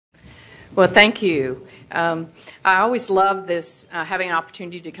Well, thank you. I always love this, having an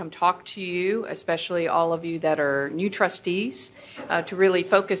opportunity to come talk to you, especially all of you that are new trustees, to really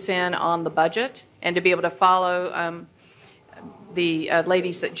focus in on the budget and to be able to follow the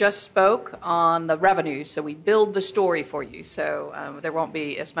ladies that just spoke on the revenue. So we build the story for you, so there won't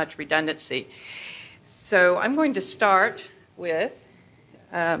be as much redundancy. So I'm going to start with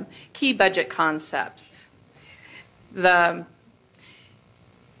key budget concepts.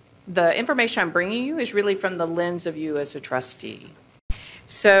 The information I'm bringing you is really from the lens of you as a trustee.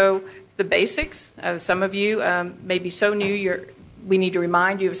 So the basics, some of you may be so new, we need to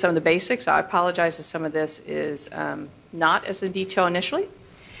remind you of some of the basics. I apologize if some of this is not as in detail initially.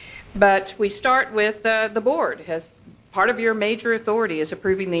 But we start with the board. Part of your major authority is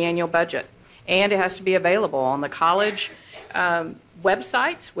approving the annual budget. And it has to be available on the college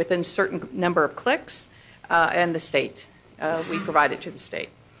website within a certain number of clicks, and the state. We provide it to the state.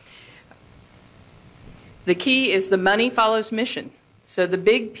 The key is the money follows mission. So the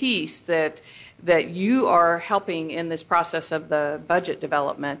big piece that you are helping in this process of the budget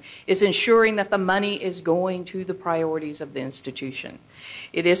development is ensuring that the money is going to the priorities of the institution.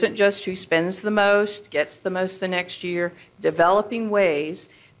 It isn't just who spends the most, gets the most the next year, developing ways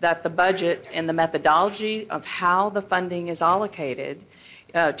that the budget and the methodology of how the funding is allocated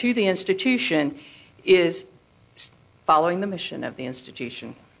to the institution is following the mission of the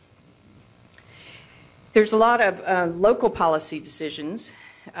institution. There's a lot of local policy decisions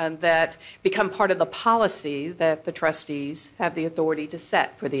that become part of the policy that the trustees have the authority to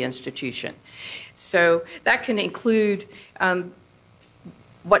set for the institution. So that can include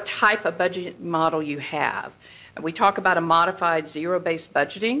what type of budget model you have. We talk about a modified zero-based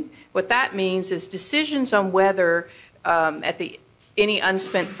budgeting. What that means is decisions on whether any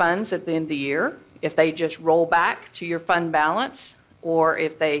unspent funds at the end of the year, if they just roll back to your fund balance, or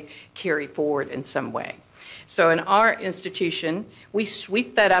if they carry forward in some way. So in our institution, we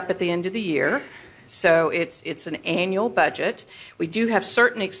sweep that up at the end of the year. So it's an annual budget. We do have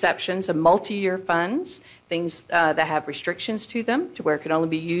certain exceptions of multi-year funds, things that have restrictions to them, to where it can only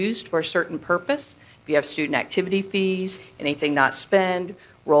be used for a certain purpose. If you have student activity fees, anything not spent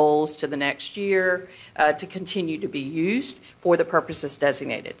rolls to the next year to continue to be used for the purposes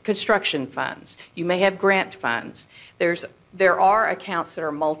designated. Construction funds. You may have grant funds. There are accounts that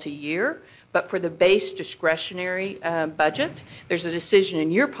are multi-year, but for the base discretionary budget, there's a decision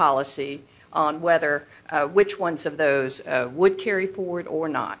in your policy on whether which ones of those would carry forward or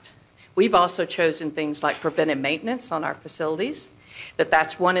not. We've also chosen things like preventive maintenance on our facilities,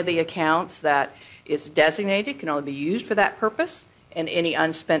 that's one of the accounts that is designated, can only be used for that purpose, and any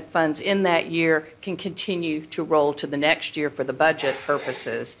unspent funds in that year can continue to roll to the next year for the budget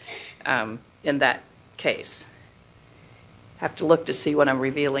purposes in that case. Have to look to see what I'm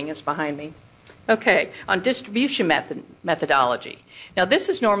revealing is behind me. Okay, on distribution methodology. Now this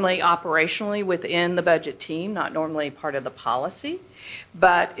is normally operationally within the budget team, not normally part of the policy,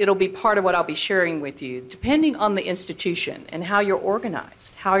 but it'll be part of what I'll be sharing with you, depending on the institution and how you're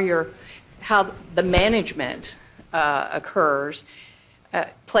organized, how the management occurs,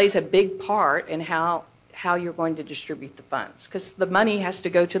 plays a big part in how you're going to distribute the funds, because the money has to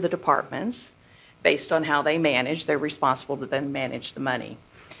go to the departments based on how they manage. They're responsible to then manage the money.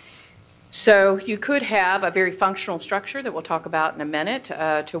 So you could have a very functional structure that we'll talk about in a minute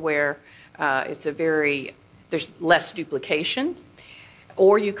to where there's less duplication.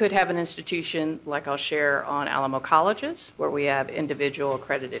 Or you could have an institution like I'll share on Alamo Colleges, where we have individual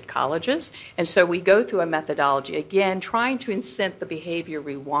accredited colleges. And so we go through a methodology, again, trying to incent the behavior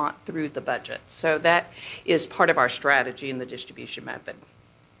we want through the budget. So that is part of our strategy in the distribution method.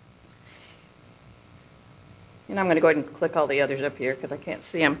 And I'm going to go ahead and click all the others up here because I can't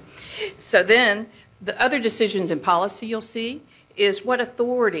see them. So then the other decisions in policy you'll see is what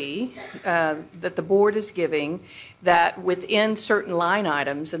authority that the board is giving that within certain line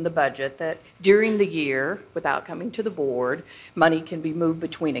items in the budget that during the year, without coming to the board, money can be moved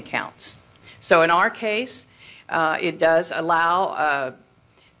between accounts. So in our case, it does allow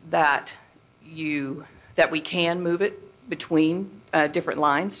that we can move it between different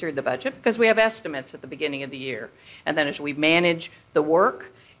lines during the budget because we have estimates at the beginning of the year. And then as we manage the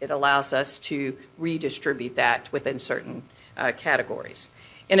work, it allows us to redistribute that within certain categories.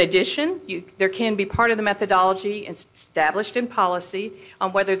 In addition, there can be part of the methodology established in policy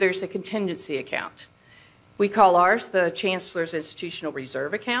on whether there's a contingency account. We call ours the Chancellor's Institutional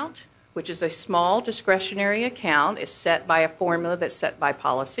Reserve Account, which is a small discretionary account. It's set by a formula that's set by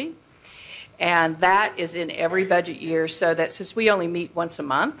policy. And that is in every budget year, so that since we only meet once a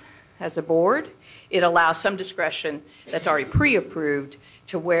month as a board, it allows some discretion that's already pre-approved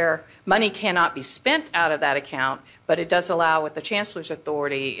to where money cannot be spent out of that account, but it does allow with the Chancellor's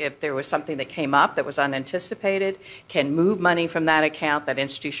authority, if there was something that came up that was unanticipated, can move money from that account, that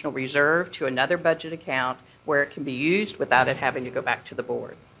institutional reserve, to another budget account where it can be used without it having to go back to the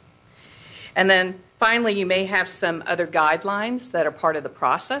board. And then finally, you may have some other guidelines that are part of the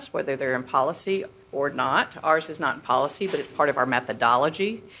process, whether they're in policy or not. Ours is not in policy, but it's part of our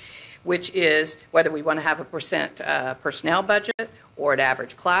methodology, which is whether we want to have a percent personnel budget or an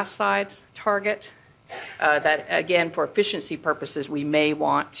average class size target. That, again, for efficiency purposes, we may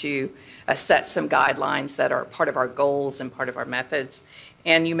want to set some guidelines that are part of our goals and part of our methods.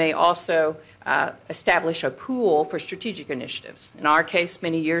 And you may also establish a pool for strategic initiatives. In our case,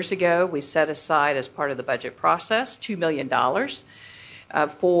 many years ago, we set aside as part of the budget process $2 million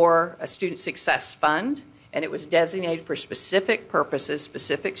for a student success fund, and it was designated for specific purposes,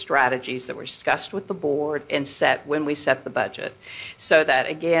 specific strategies that were discussed with the board and set when we set the budget, so that,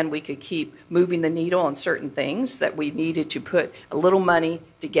 again, we could keep moving the needle on certain things that we needed to put a little money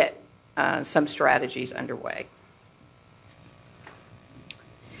to get some strategies underway.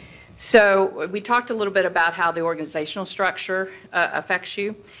 So we talked a little bit about how the organizational structure affects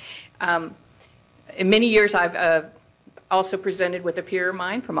you. In many years, I've also presented with a peer of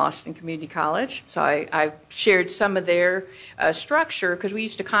mine from Austin Community College. So I shared some of their structure because we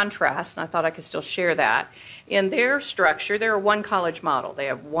used to contrast, and I thought I could still share that. In their structure, they're a one college model. They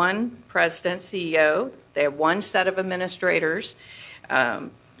have one president, CEO. They have one set of administrators,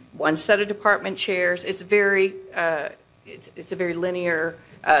 one set of department chairs. It's a very linear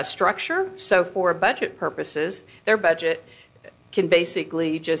structure. So for budget purposes, their budget can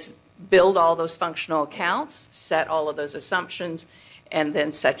basically just build all those functional accounts, set all of those assumptions, and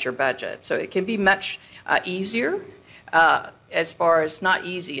then set your budget. So it can be much easier as far as not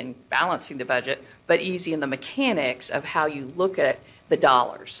easy in balancing the budget, but easy in the mechanics of how you look at the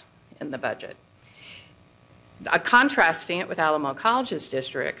dollars in the budget. Contrasting it with Alamo College's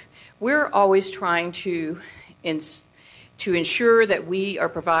district, we're always trying to ensure that we are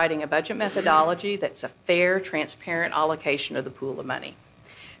providing a budget methodology that's a fair, transparent allocation of the pool of money.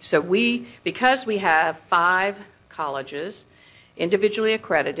 So because we have 5 colleges individually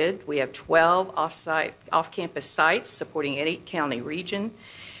accredited, we have 12 off-campus sites supporting an 8-county region.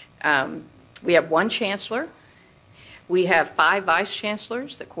 We have 1 chancellor. We have 5 vice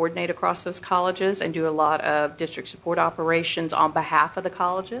chancellors that coordinate across those colleges and do a lot of district support operations on behalf of the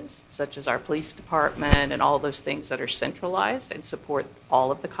colleges, such as our police department and all those things that are centralized and support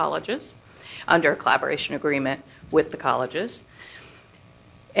all of the colleges under a collaboration agreement with the colleges.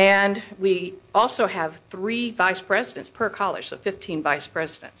 And we also have 3 vice presidents per college, so 15 vice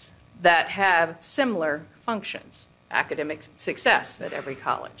presidents that have similar functions, academic success at every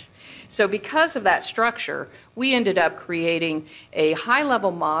college. So because of that structure, we ended up creating a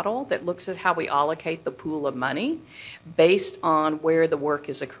high-level model that looks at how we allocate the pool of money based on where the work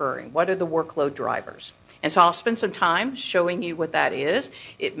is occurring. What are the workload drivers? And so I'll spend some time showing you what that is.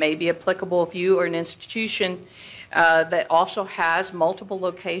 It may be applicable if you are an institution that also has multiple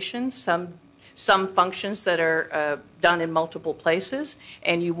locations, some functions that are done in multiple places,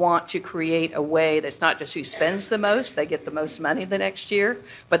 and you want to create a way that's not just who spends the most, they get the most money the next year,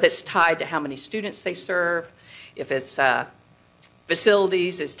 but that's tied to how many students they serve. If it's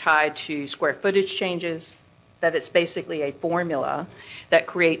facilities, it's tied to square footage changes, that it's basically a formula that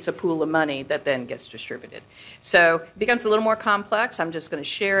creates a pool of money that then gets distributed. So it becomes a little more complex. I'm just going to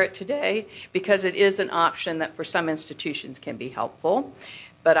share it today because it is an option that for some institutions can be helpful.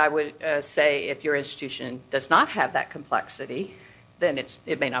 But I would say if your institution does not have that complexity, then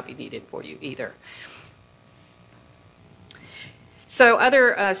it may not be needed for you either. So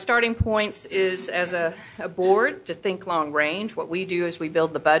other starting points is as a board to think long range. What we do is we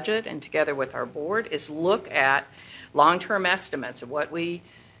build the budget, and together with our board is look at long-term estimates of what we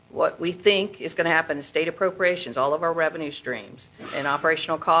think is going to happen in state appropriations, all of our revenue streams, and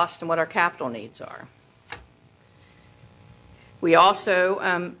operational costs, and what our capital needs are. We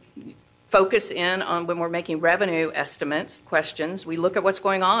also focus in on when we're making revenue estimates, questions, we look at what's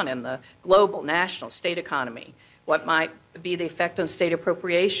going on in the global, national, state economy. What might be the effect on state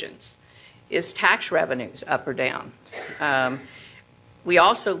appropriations? Is tax revenues up or down? We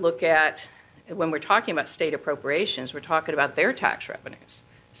also look at, when we're talking about state appropriations, we're talking about their tax revenues.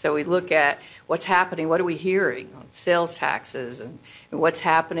 So we look at what's happening, what are we hearing on sales taxes, and what's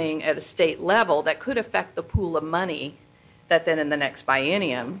happening at a state level that could affect the pool of money that then in the next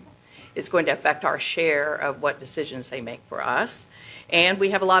biennium is going to affect our share of what decisions they make for us. And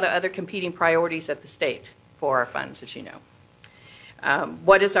we have a lot of other competing priorities at the state for our funds, as you know.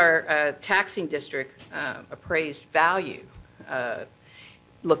 What is our taxing district appraised value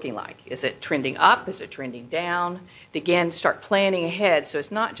looking like? Is it trending up? Is it trending down? Again, start planning ahead. So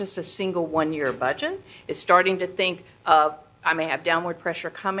it's not just a single one-year budget. It's starting to think of, I may have downward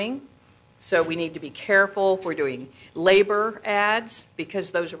pressure coming, so we need to be careful if we're doing labor ads because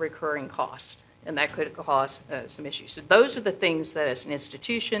those are recurring costs, and that could cause some issues. So those are the things that as an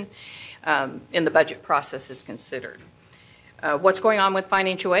institution in the budget process is considered. What's going on with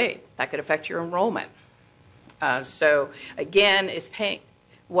financial aid? That could affect your enrollment. So again,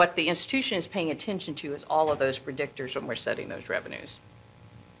 what the institution is paying attention to is all of those predictors when we're setting those revenues.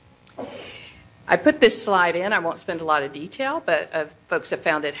 I put this slide in. I won't spend a lot of detail, but folks have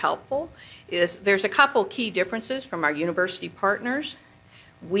found it helpful. There's a couple key differences from our university partners.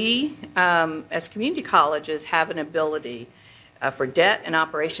 We, as community colleges, have an ability for debt and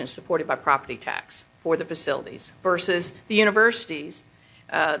operations supported by property tax for the facilities, versus the universities,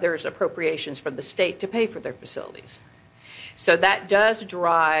 there's appropriations from the state to pay for their facilities. So that does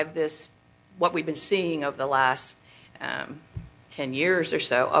drive this, what we've been seeing over the last 10 years or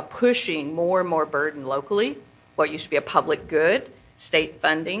so, of pushing more and more burden locally, what used to be a public good, state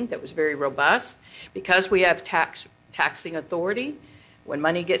funding that was very robust. Because we have taxing authority, when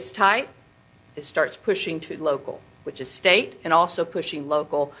money gets tight, it starts pushing to local, which is state, and also pushing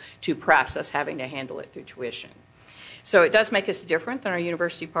local to perhaps us having to handle it through tuition. So it does make us different than our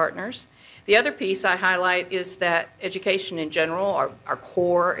university partners. The other piece I highlight is that education in general, our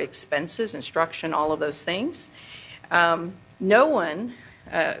core expenses, instruction, all of those things. No one,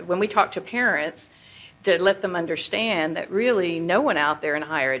 when we talk to parents, to let them understand that really no one out there in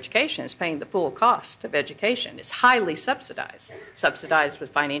higher education is paying the full cost of education. It's highly subsidized, subsidized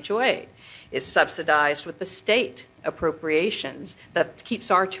with financial aid. It's subsidized with the state appropriations that keeps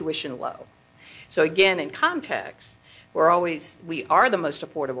our tuition low. So again, in context, we are the most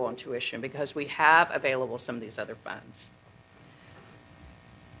affordable in tuition because we have available some of these other funds.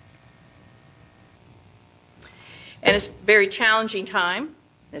 And it's a very challenging time.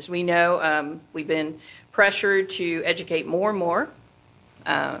 As we know, we've been pressured to educate more and more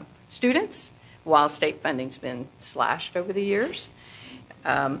students while state funding's been slashed over the years.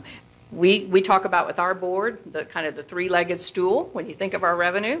 We talk about with our board the kind of the three-legged stool. When you think of our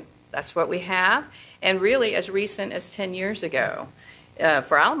revenue, that's what we have. And really, as recent as 10 years ago,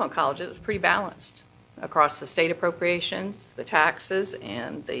 for Alamo College, it was pretty balanced across the state appropriations, the taxes,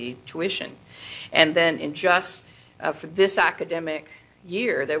 and the tuition. And then in just for this academic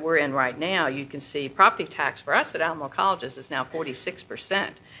year that we're in right now, you can see property tax for us at Alamo Colleges is now 46%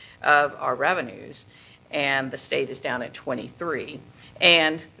 of our revenues, and the state is down at 23%.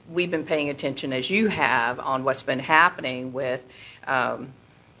 And we've been paying attention, as you have, on what's been happening with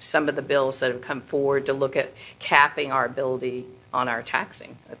some of the bills that have come forward to look at capping our ability on our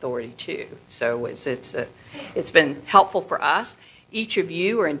taxing authority too. So it's been helpful for us. Each of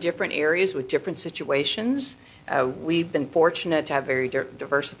you are in different areas with different situations. We've been fortunate to have a very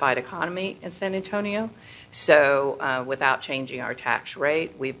diversified economy in San Antonio. So without changing our tax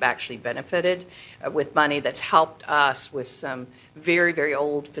rate, we've actually benefited with money that's helped us with some very, very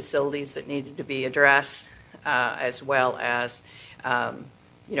old facilities that needed to be addressed, as well as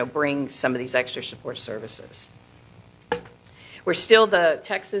bring some of these extra support services. We're still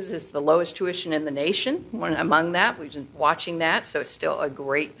Texas is the lowest tuition in the nation. Among that, we've been watching that, so it's still a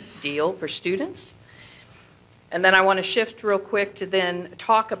great deal for students. And then I want to shift real quick to then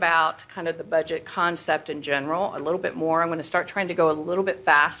talk about kind of the budget concept in general a little bit more. I'm going to start trying to go a little bit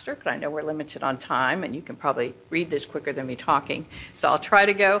faster because I know we're limited on time, and you can probably read this quicker than me talking. So I'll try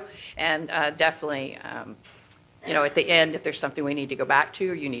to go, and definitely, at the end, if there's something we need to go back to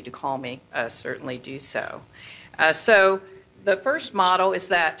or you need to call me, certainly do so. So the first model is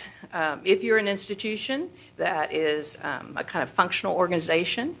that if you're an institution that is a kind of functional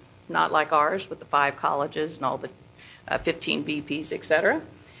organization, not like ours with the 5 colleges and all the 15 VPs, et cetera,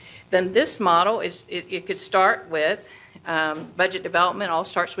 then this model it could start with budget development. All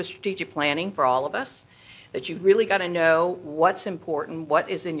starts with strategic planning for all of us, that you really got to know what's important, what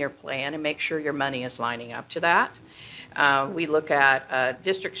is in your plan, and make sure your money is lining up to that. We look at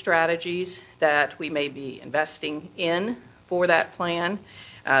district strategies that we may be investing in for that plan.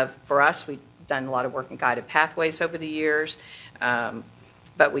 For us, we've done a lot of work in guided pathways over the years,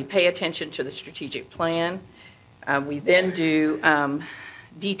 but we pay attention to the strategic plan. We then do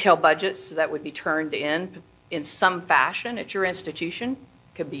detailed budgets that would be turned in some fashion at your institution.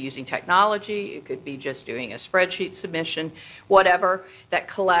 It could be using technology, it could be just doing a spreadsheet submission, whatever, that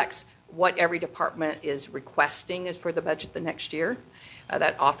collects what every department is requesting is for the budget the next year.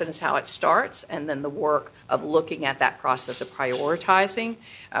 That often is how it starts, and then the work of looking at that process of prioritizing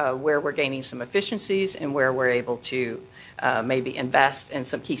where we're gaining some efficiencies and where we're able to maybe invest in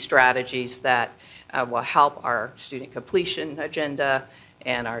some key strategies that will help our student completion agenda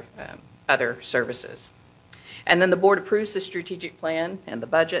and our other services. And then the board approves the strategic plan and the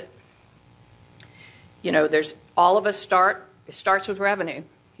budget. You know, there's all of us it starts with revenue.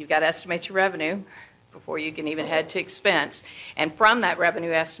 You've got to estimate your revenue before you can even head to expense. And from that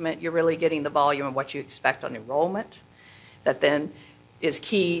revenue estimate, you're really getting the volume of what you expect on enrollment. That then is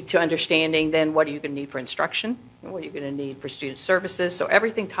key to understanding then what are you going to need for instruction and what are you going to need for student services. So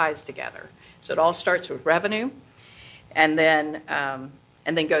everything ties together. So it all starts with revenue and then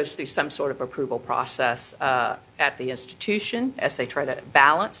goes through some sort of approval process at the institution as they try to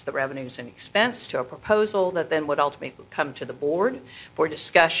balance the revenues and expense to a proposal that then would ultimately come to the board for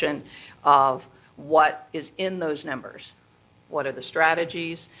discussion of what is in those numbers. What are the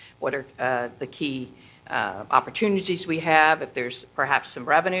strategies? What are the key opportunities we have? If there's perhaps some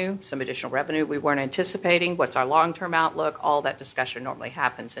additional revenue we weren't anticipating, what's our long-term outlook? All that discussion normally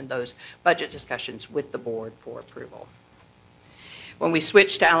happens in those budget discussions with the board for approval. When we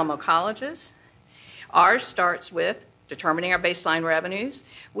switch to Alamo Colleges, ours starts with determining our baseline revenues.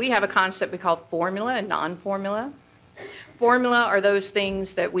 We have a concept we call formula and non-formula. Formula are those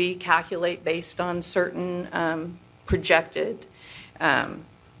things that we calculate based on certain projected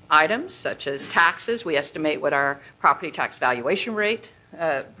items, such as taxes. We estimate what our property tax valuation rate,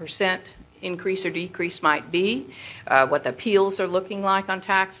 percent increase or decrease might be, what the appeals are looking like on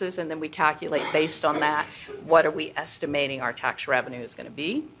taxes, and then we calculate based on that what are we estimating our tax revenue is going to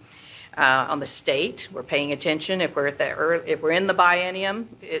be. On the state, we're paying attention. If we're in the biennium,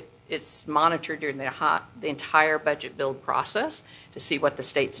 it's monitored during the entire budget build process to see what the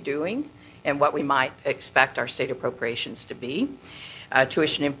state's doing and what we might expect our state appropriations to be.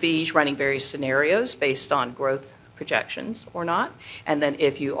 Tuition and fees running various scenarios based on growth projections or not. And then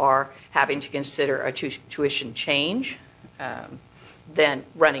if you are having to consider a tuition change, then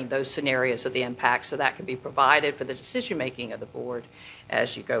running those scenarios of the impact so that can be provided for the decision making of the board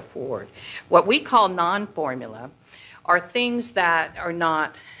as you go forward. What we call non-formula are things that are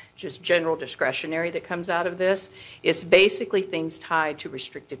not just general discretionary that comes out of this. It's basically things tied to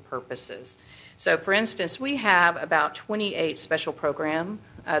restricted purposes. So for instance, we have about 28 special programs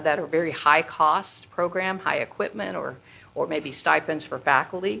that are very high cost program, high equipment or maybe stipends for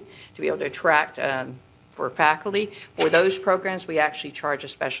faculty to be able to attract for faculty. For those programs, we actually charge a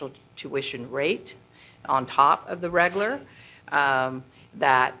special tuition rate on top of the regular.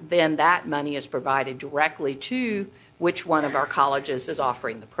 That money is provided directly to which one of our colleges is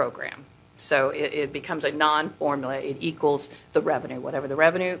offering the program. So it becomes a non-formula. It equals the revenue. Whatever the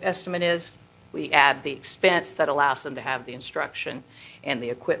revenue estimate is, we add the expense that allows them to have the instruction and the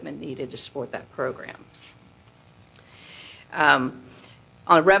equipment needed to support that program. On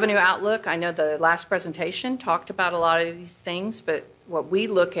a revenue outlook, I know the last presentation talked about a lot of these things, but what we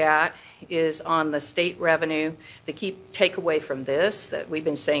look at is on the state revenue, the key takeaway from this that we've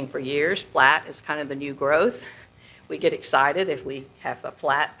been saying for years, flat is kind of the new growth. We get excited if we have a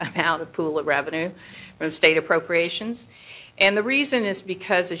flat amount of pool of revenue from state appropriations. And the reason is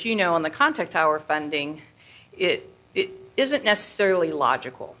because, as you know, on the contact hour funding, it isn't necessarily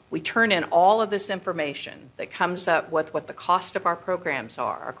logical. We turn in all of this information that comes up with what the cost of our programs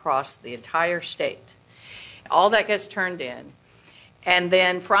are across the entire state. All that gets turned in. And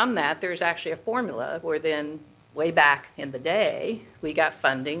then from that, there's actually a formula where then way back in the day, we got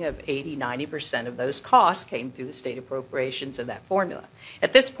funding of 80–90% of those costs came through the state appropriations of that formula.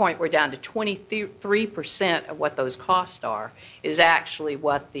 At this point, we're down to 23% of what those costs are is actually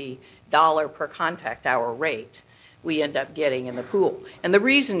what the dollar per contact hour rate we end up getting in the pool. And the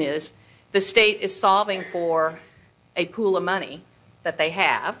reason is the state is solving for a pool of money that they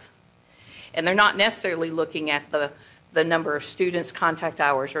have, and they're not necessarily looking at the number of students, contact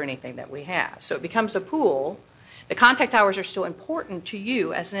hours, or anything that we have. So it becomes a pool. The contact hours are still important to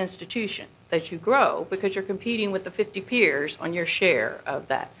you as an institution that you grow because you're competing with the 50 peers on your share of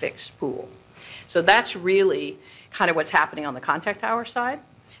that fixed pool. So that's really kind of what's happening on the contact hour side.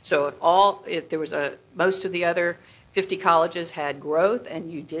 So if there was most of the other 50 colleges had growth and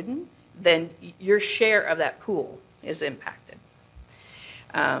you didn't, then your share of that pool is impacted.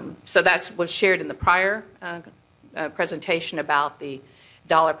 So that's was shared in the prior presentation about the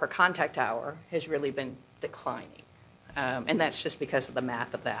dollar per contact hour has really been declining. And that's just because of the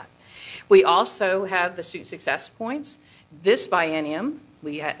math of that. We also have the student success points. This biennium,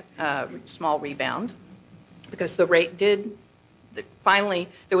 we had a small rebound because the rate did finally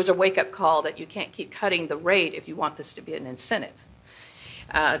there was a wake-up call that you can't keep cutting the rate if you want this to be an incentive,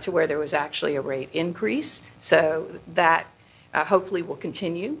 to where there was actually a rate increase. So that hopefully will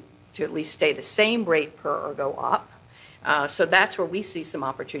continue to at least stay the same rate per or go up. So that's where we see some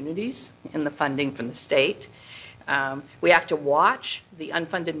opportunities in the funding from the state. We have to watch the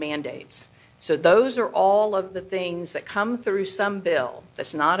unfunded mandates. So those are all of the things that come through some bill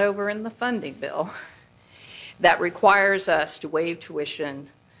that's not over in the funding bill that requires us to waive tuition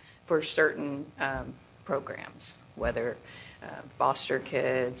for certain programs, whether foster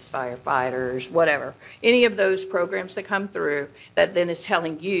kids, firefighters, whatever. Any of those programs that come through that then is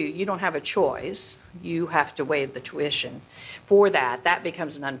telling you, you don't have a choice, you have to waive the tuition. For that, that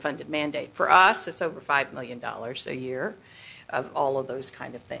becomes an unfunded mandate. For us, it's over $5 million a year of all of those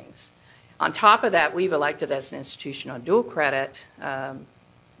kind of things. On top of that, we've elected as an institution on dual credit,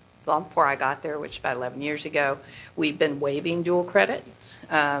 long before I got there, which is about 11 years ago, we've been waiving dual credit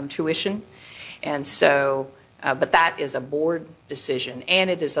tuition. And so, but that is a board decision,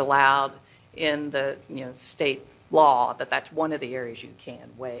 and it is allowed in the state law that that's one of the areas you can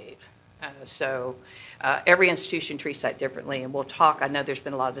waive. So every institution treats that differently, and we'll talk. I know there's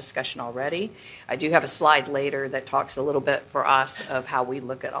been a lot of discussion already. I do have a slide later that talks a little bit for us of how we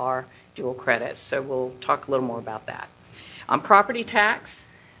look at our dual credits, so we'll talk a little more about that. On property tax,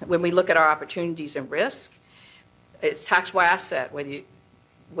 when we look at our opportunities and risk, it's taxable asset,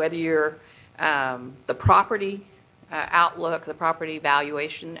 whether you're the property outlook, the property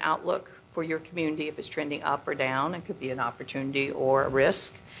valuation outlook for your community, if it's trending up or down, it could be an opportunity or a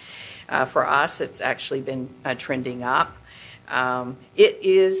risk. For us, it's actually been trending up. It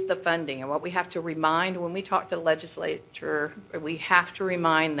is the funding, and what we have to remind when we talk to the legislature, we have to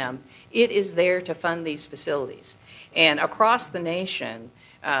remind them it is there to fund these facilities. And across the nation,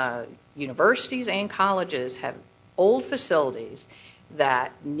 universities and colleges have old facilities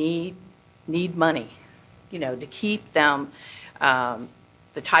that need money, to keep them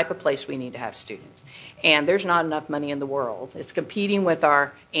the type of place we need to have students. And there's not enough money in the world. It's competing with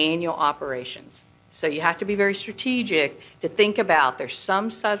our annual operations. So you have to be very strategic to think about there's some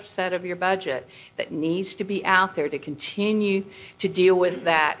subset of your budget that needs to be out there to continue to deal with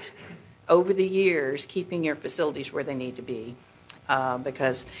that over the years, keeping your facilities where they need to be.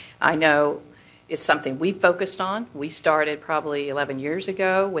 Because I know it's something we focused on. We started probably 11 years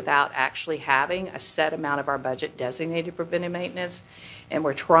ago without actually having a set amount of our budget designated for preventive maintenance, and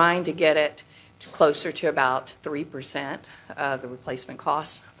we're trying to get it closer to about 3% of the replacement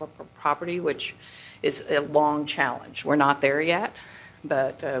cost for property, which is a long challenge. We're not there yet,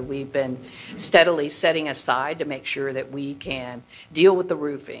 but we've been steadily setting aside to make sure that we can deal with the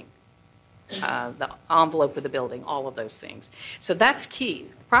roofing, the envelope of the building, all of those things. So that's key.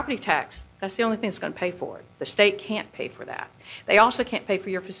 Property tax, that's the only thing that's going to pay for it. The state can't pay for that. They also can't pay for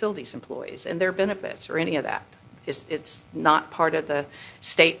your facilities employees and their benefits or any of that. It's not part of the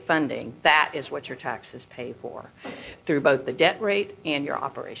state funding. That is what your taxes pay for through both the debt rate and your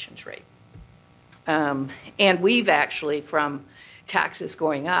operations rate. And we've actually, from taxes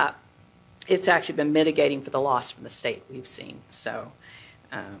going up, it's actually been mitigating for the loss from the state we've seen. So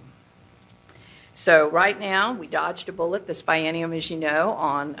right now, we dodged a bullet this biennium, as you know,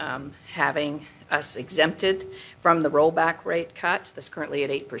 on having us exempted from the rollback rate cut that's currently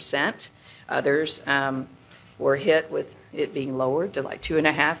at 8%. Others were hit with it being lowered to like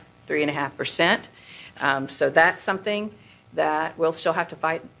 2.5%, 3.5%. So that's something that we'll still have to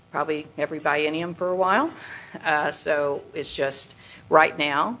fight probably every biennium for a while. So it's just right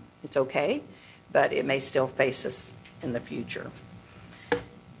now, it's okay, but it may still face us in the future.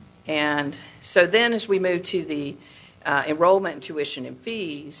 And so then as we move to the enrollment and tuition and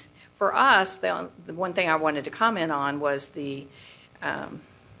fees, for us, the one thing I wanted to comment on was the,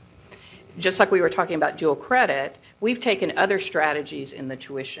 just like we were talking about dual credit, we've taken other strategies in the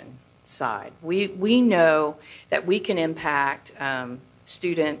tuition side. We know that we can impact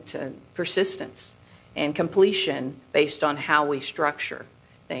student persistence and completion based on how we structure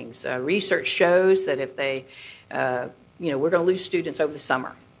things. Research shows that if they, we're going to lose students over the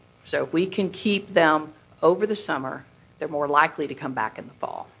summer. So if we can keep them over the summer, they're more likely to come back in the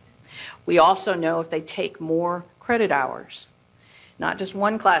fall. We also know if they take more credit hours, not just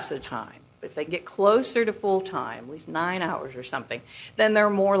one class at a time, but if they get closer to full time, at least 9 hours or something, then they're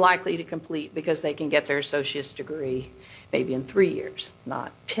more likely to complete because they can get their associate's degree maybe in 3 years,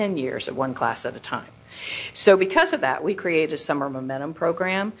 not 10 years at one class at a time. So because of that, we created a summer momentum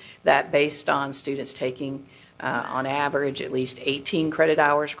program that based on students taking on average at least 18 credit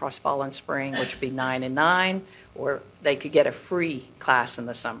hours across fall and spring, which would be 9 and 9, or they could get a free class in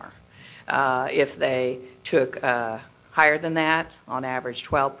the summer. If they took higher than that, on average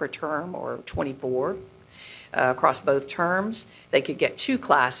 12 per term or 24 across both terms. They could get 2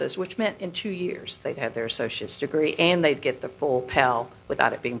 classes, which meant in 2 years they'd have their associate's degree and they'd get the full Pell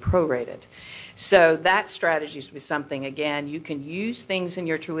without it being prorated. So that strategy would be something, again, you can use things in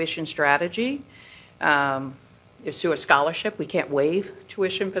your tuition strategy. It's through a scholarship. We can't waive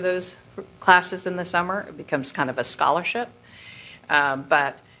tuition for those classes in the summer. It becomes kind of a scholarship.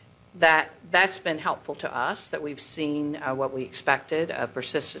 But that's been helpful to us, that we've seen what we expected,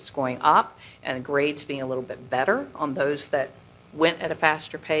 persistence going up and grades being a little bit better on those that went at a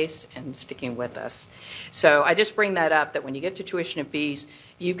faster pace and sticking with us. So I just bring that up, that when you get to tuition and fees,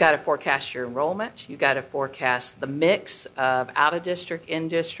 you've got to forecast your enrollment. You've got to forecast the mix of out-of-district,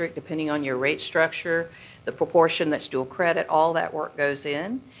 in-district, depending on your rate structure, the proportion that's dual credit, all that work goes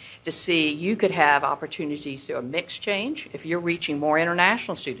in to see you could have opportunities to a mix change if you're reaching more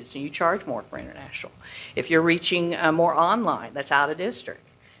international students and you charge more for international. If you're reaching more online, that's out-of-district,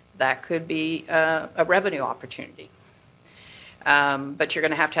 that could be a revenue opportunity. But you're going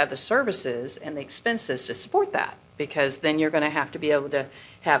to have the services and the expenses to support that, because then you're going to have to be able to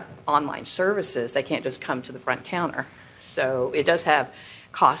have online services. They can't just come to the front counter. So it does have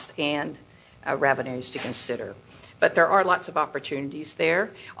cost and revenues to consider. But there are lots of opportunities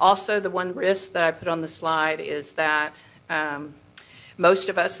there. Also, the one risk that I put on the slide is that most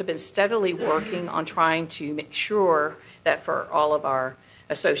of us have been steadily working on trying to make sure that for all of our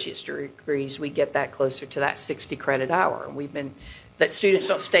associate's degrees, we get that closer to that 60 credit hour. And we've been, that students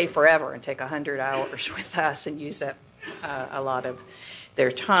don't stay forever and take 100 hours with us and use up a lot of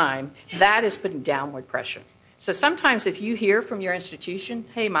their time. That is putting downward pressure. So sometimes if you hear from your institution,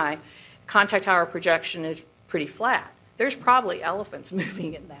 hey, my contact hour projection is pretty flat, there's probably elephants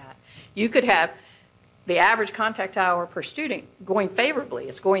moving in that. You could have the average contact hour per student going favorably.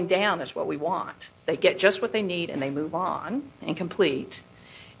 It's going down is what we want. They get just what they need and they move on and complete.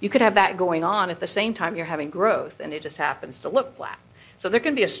 You could have that going on at the same time you're having growth, and it just happens to look flat. So there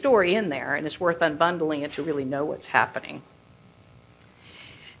can be a story in there, and it's worth unbundling it to really know what's happening.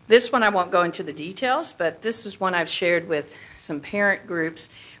 This one I won't go into the details, but this is one I've shared with some parent groups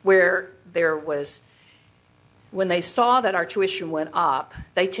where there was, when they saw that our tuition went up,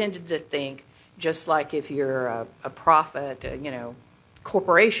 they tended to think, just like if you're a profit,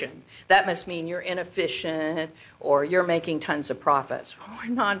 corporation, that must mean you're inefficient or you're making tons of profits. We're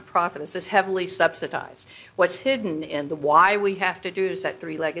nonprofit. This is heavily subsidized. What's hidden in the why we have to do is that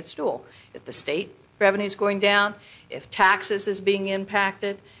three-legged stool. If the state revenue is going down, if taxes is being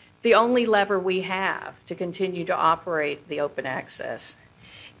impacted, the only lever we have to continue to operate the open access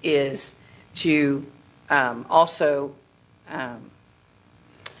is to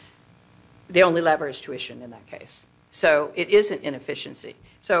the only lever is tuition in that case. So it is an inefficiency.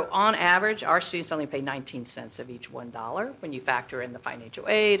 So on average, our students only pay 19 cents of each $1 when you factor in the financial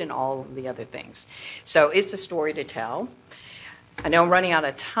aid and all of the other things. So it's a story to tell. I know I'm running out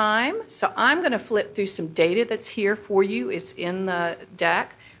of time, so I'm going to flip through some data that's here for you. It's in the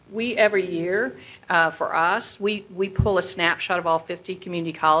deck. We, every year, for us, we pull a snapshot of all 50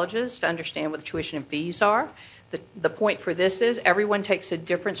 community colleges to understand what the tuition and fees are. The point for this is everyone takes a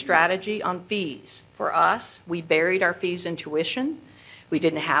different strategy on fees. For us, we buried our fees in tuition. We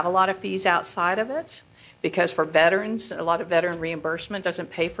didn't have a lot of fees outside of it because for veterans, a lot of veteran reimbursement doesn't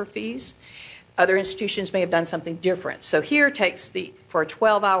pay for fees. Other institutions may have done something different. So here takes for a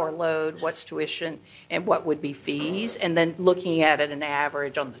 12-hour load, what's tuition and what would be fees, and then looking at it an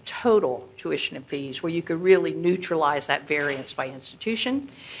average on the total tuition and fees where you could really neutralize that variance by institution.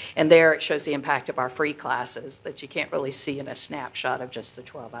 And there it shows the impact of our free classes that you can't really see in a snapshot of just the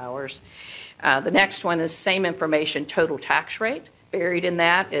 12 hours. The next one is same information, total tax rate. Buried in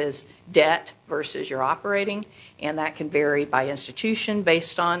that is debt versus your operating, and that can vary by institution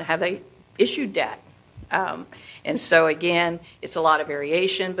based on have they issued debt. And so again, it's a lot of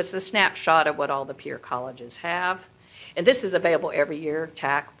variation, but it's a snapshot of what all the peer colleges have. And this is available every year.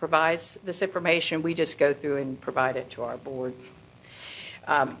 TAC provides this information. We just go through and provide it to our board.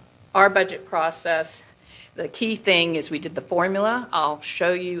 Our budget process, the key thing is we did the formula. I'll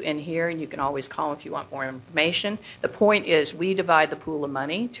show you in here, and you can always call if you want more information. The point is we divide the pool of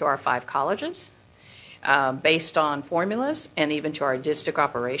money to our 5 colleges. Based on formulas and even to our district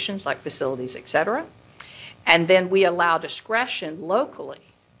operations like facilities, et cetera. And then we allow discretion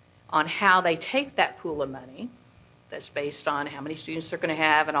locally on how they take that pool of money that's based on how many students they're going to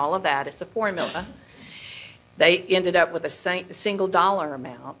have and all of that. It's a formula. They ended up with a single dollar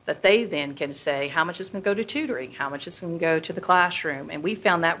amount that they then can say how much is going to go to tutoring, how much is going to go to the classroom. And we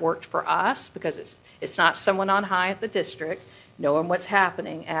found that worked for us because it's not someone on high at the district knowing what's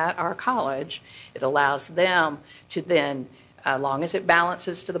happening at our college, it allows them to then, as long as it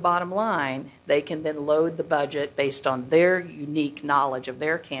balances to the bottom line, they can then load the budget based on their unique knowledge of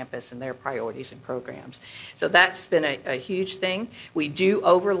their campus and their priorities and programs. So that's been a huge thing. We do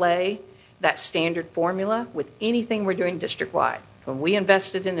overlay that standard formula with anything we're doing district-wide. When we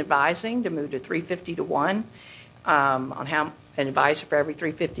invested in advising to move to 350 to 1 on how an advisor for every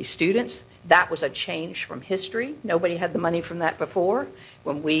 350 students, that was a change from history. Nobody had the money from that before.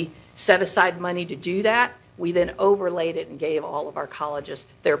 When we set aside money to do that, we then overlaid it and gave all of our colleges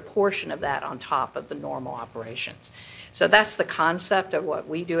their portion of that on top of the normal operations. So that's the concept of what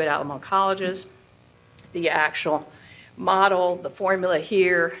we do at Alamo Colleges. The actual model, the formula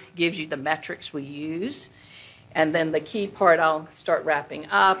here gives you the metrics we use. And then the key part, I'll start wrapping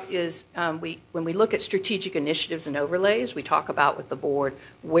up, is when we look at strategic initiatives and overlays, we talk about with the board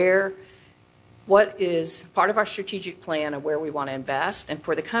what is part of our strategic plan of where we want to invest. And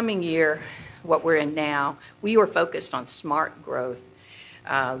for the coming year, what we're in now, we are focused on smart growth.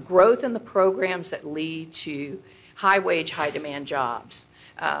 Growth in the programs that lead to high-wage, high-demand jobs.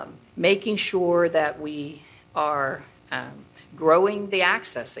 Making sure that we are growing the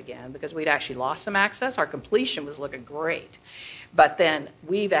access again, because we'd actually lost some access. Our completion was looking great. But then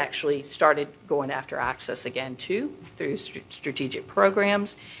we've actually started going after access again, too, through strategic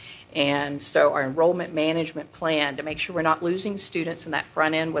programs. And so our enrollment management plan to make sure we're not losing students in that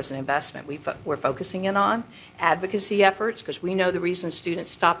front end was an investment we're focusing in on. Advocacy efforts, because we know the reason students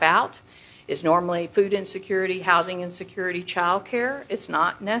stop out is normally food insecurity, housing insecurity, childcare. It's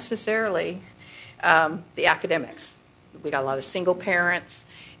not necessarily the academics. We got a lot of single parents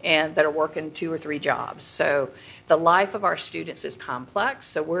and that are working 2 or 3 jobs. So the life of our students is complex,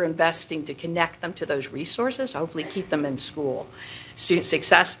 so we're investing to connect them to those resources, hopefully keep them in school. Student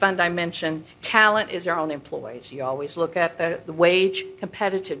Success Fund I mentioned. Talent is our own employees. You always look at the wage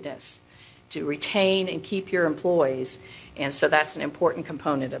competitiveness to retain and keep your employees, and so that's an important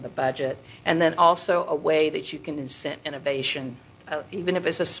component of the budget. And then also a way that you can incent innovation, even if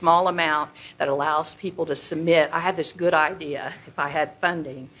it's a small amount that allows people to submit, I had this good idea, if I had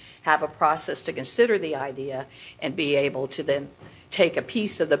funding, have a process to consider the idea and be able to then take a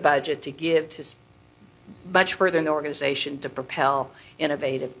piece of the budget to give to much further in the organization to propel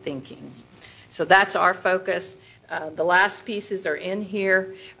innovative thinking. So that's our focus. The last pieces are in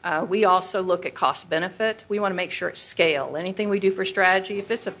here. We also look at cost benefit. We want to make sure it's scale. Anything we do for strategy,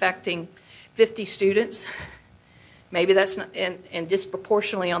 if it's affecting 50 students, maybe that's not, and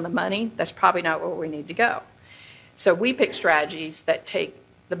disproportionately on the money, that's probably not where we need to go. So we pick strategies that take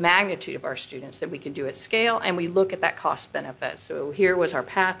the magnitude of our students that we can do at scale, and we look at that cost benefit. So here was our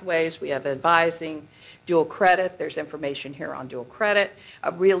pathways. We have advising, dual credit. There's information here on dual credit,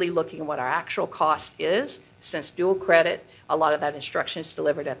 really looking at what our actual cost is. Since dual credit, a lot of that instruction is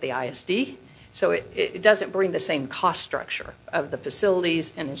delivered at the ISD. So it doesn't bring the same cost structure of the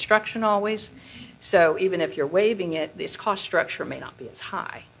facilities and instruction always. So even if you're waiving it, this cost structure may not be as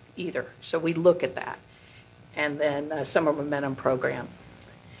high either. So we look at that. And then summer momentum program.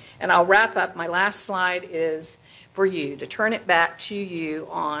 And I'll wrap up. My last slide is for you, to turn it back to you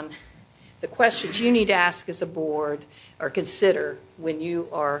on the questions you need to ask as a board or consider when you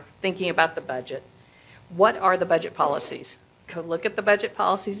are thinking about the budget. What are the budget policies? Go look at the budget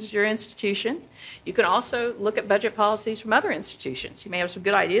policies of your institution. You can also look at budget policies from other institutions. You may have some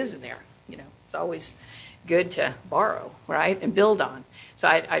good ideas in there. You know, it's always good to borrow, right, and build on. So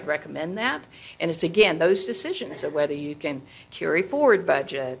I'd recommend that. And it's, again, those decisions of whether you can carry forward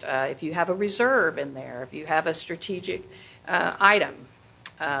budget, if you have a reserve in there, if you have a strategic item,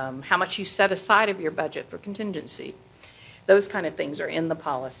 how much you set aside of your budget for contingency. Those kind of things are in the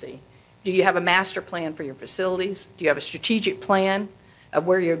policy. Do you have a master plan for your facilities? Do you have a strategic plan of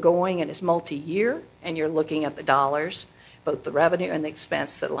where you're going and it's multi-year and you're looking at the dollars, both the revenue and the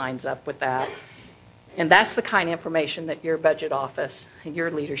expense that lines up with that? And that's the kind of information that your budget office and your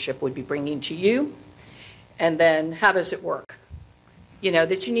leadership would be bringing to you. And then how does it work? You know,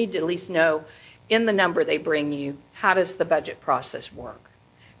 that you need to at least know in the number they bring you, how does the budget process work?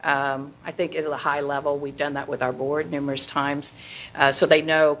 I think at a high level, we've done that with our board numerous times, so they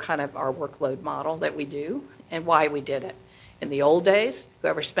know kind of our workload model that we do and why we did it. In the old days,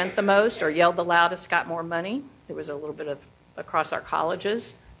 whoever spent the most or yelled the loudest got more money. There was a little bit of, across our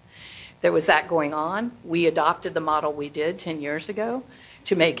colleges, there was that going on. We adopted the model we did 10 years ago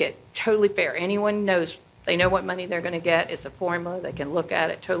to make it totally fair. Anyone knows, they know what money they're going to get. It's a formula. They can look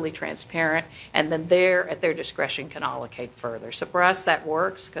at it, totally transparent, and then there, at their discretion, can allocate further. So for us, that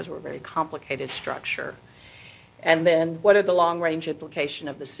works because we're a very complicated structure. And then what are the long-range implications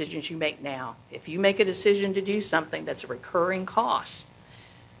of the decisions you make now? If you make a decision to do something that's a recurring cost,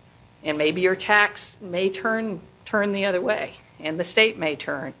 and maybe your tax may turn the other way, and the state may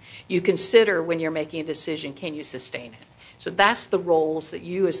turn, you consider when you're making a decision, can you sustain it? So that's the roles that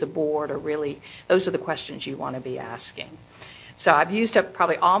you as the board are really, those are the questions you want to be asking. So I've used up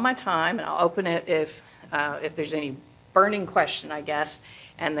probably all my time, and I'll open it if there's any burning question, I guess,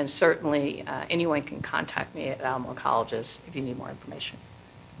 and then certainly anyone can contact me at Alamo Colleges if you need more information.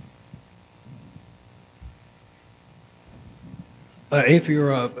 If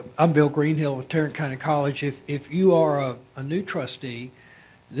you're I'm Bill Greenhill with Tarrant County College. If you are a new trustee,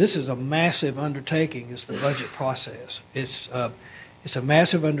 this is a massive undertaking. It's the budget process. It's a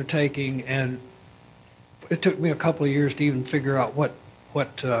massive undertaking, and it took me a couple of years to even figure out what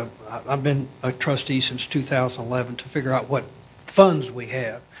I've been a trustee since 2011 to figure out what funds we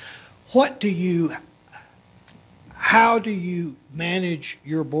have. How do you manage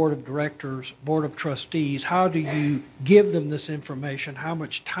your board of directors, board of trustees? How do you give them this information? How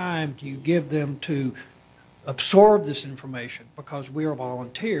much time do you give them to absorb this information? Because we are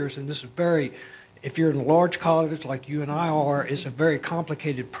volunteers, and this is if you're in a large college like you and I are, it's a very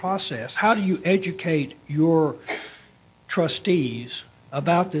complicated process. How do you educate your trustees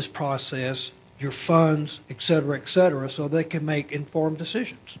about this process, your funds, et cetera, so they can make informed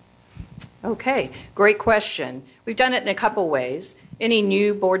decisions? Okay, great question. We've done it in a couple ways. Any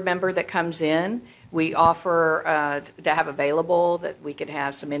new board member that comes in, we offer to have available that we could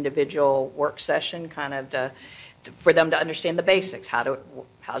have some individual work session kind of for them to understand the basics.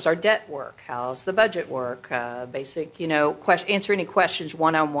 How's our debt work? How's the budget work? Basic, answer any questions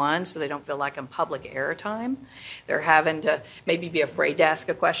one-on-one so they don't feel like in public airtime. They're having to maybe be afraid to ask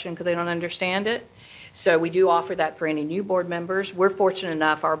a question because they don't understand it. So we do offer that for any new board members. We're fortunate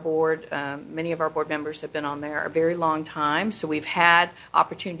enough, our board, many of our board members have been on there a very long time, so we've had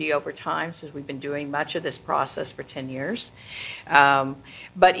opportunity over time since we've been doing much of this process for 10 years.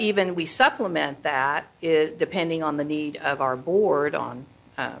 But even we supplement that depending on the need of our board on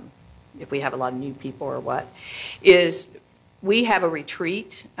if we have a lot of new people or what, is we have a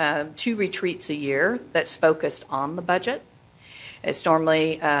retreat, 2 retreats a year that's focused on the budget. It's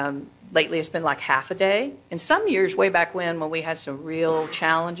normally lately, it's been like half a day. In some years, way back when we had some real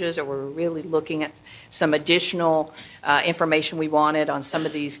challenges or we were really looking at some additional information we wanted on some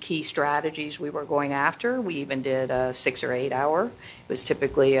of these key strategies we were going after, we even did a 6 or 8 hour. It was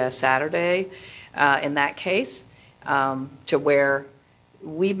typically a Saturday in that case, to where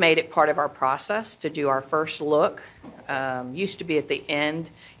we made it part of our process to do our first look. Used to be at the end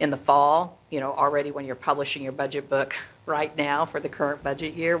in the fall, already when you're publishing your budget book right now for the current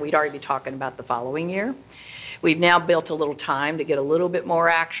budget year, we'd already be talking about the following year. We've now built a little time to get a little bit more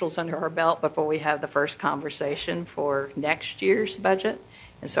actuals under our belt before we have the first conversation for next year's budget.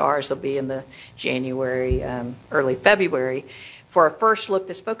 And so ours will be in the January, early February, for a first look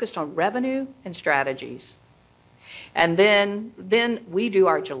that's focused on revenue and strategies. And then we do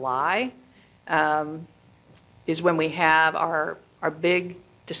our July, is when we have our big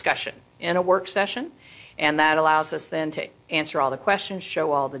discussion in a work session. And that allows us then to answer all the questions,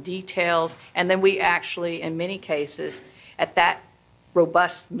 show all the details, and then we actually, in many cases, at that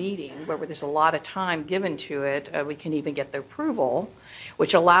robust meeting where there's a lot of time given to it, we can even get the approval,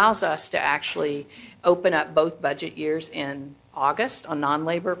 which allows us to actually open up both budget years in August on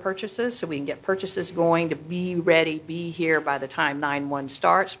non-labor purchases, so we can get purchases going to be ready, be here by the time 9/1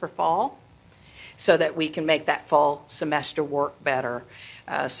 starts for fall, so that we can make that fall semester work better.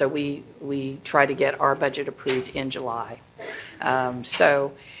 So we try to get our budget approved in July.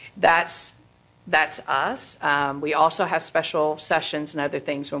 So that's us. We also have special sessions and other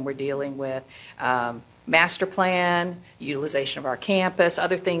things when we're dealing with master plan, utilization of our campus,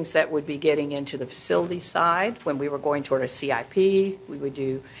 other things that would be getting into the facility side. When we were going toward a CIP, we would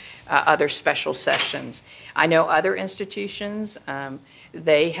do other special sessions. I know other institutions,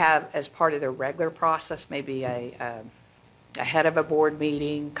 they have, as part of their regular process, maybe ahead of a board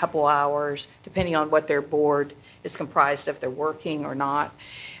meeting, couple hours, depending on what their board is comprised of, if they're working or not,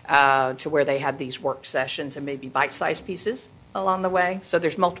 to where they have these work sessions and maybe bite-sized pieces along the way. So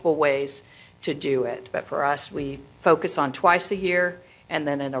there's multiple ways to do it. But for us, we focus on twice a year, and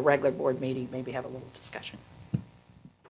then in a regular board meeting, maybe have a little discussion.